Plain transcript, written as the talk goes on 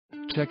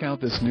Check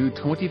out this new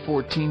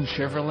 2014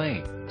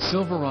 Chevrolet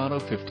Silverado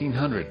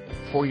 1500.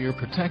 For your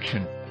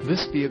protection,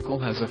 this vehicle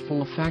has a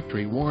full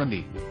factory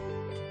warranty.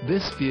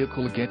 This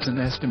vehicle gets an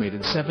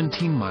estimated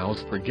 17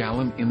 miles per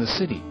gallon in the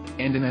city,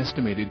 and an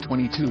estimated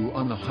 22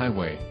 on the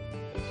highway.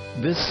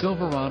 This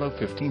Silverado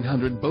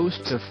 1500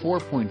 boasts a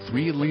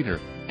 4.3-liter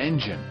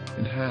engine,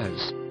 and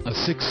has a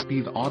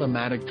 6-speed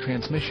automatic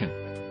transmission.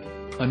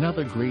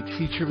 Another great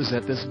feature is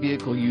that this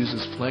vehicle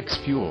uses flex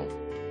fuel.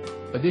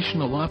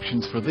 Additional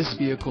options for this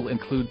vehicle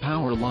include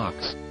power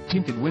locks,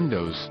 tinted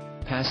windows,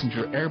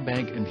 passenger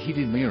airbag and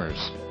heated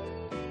mirrors.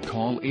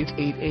 Call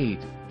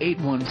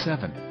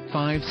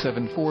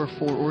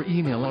 888-817-5744 or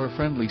email our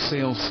friendly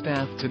sales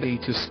staff today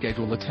to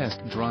schedule a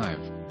test drive.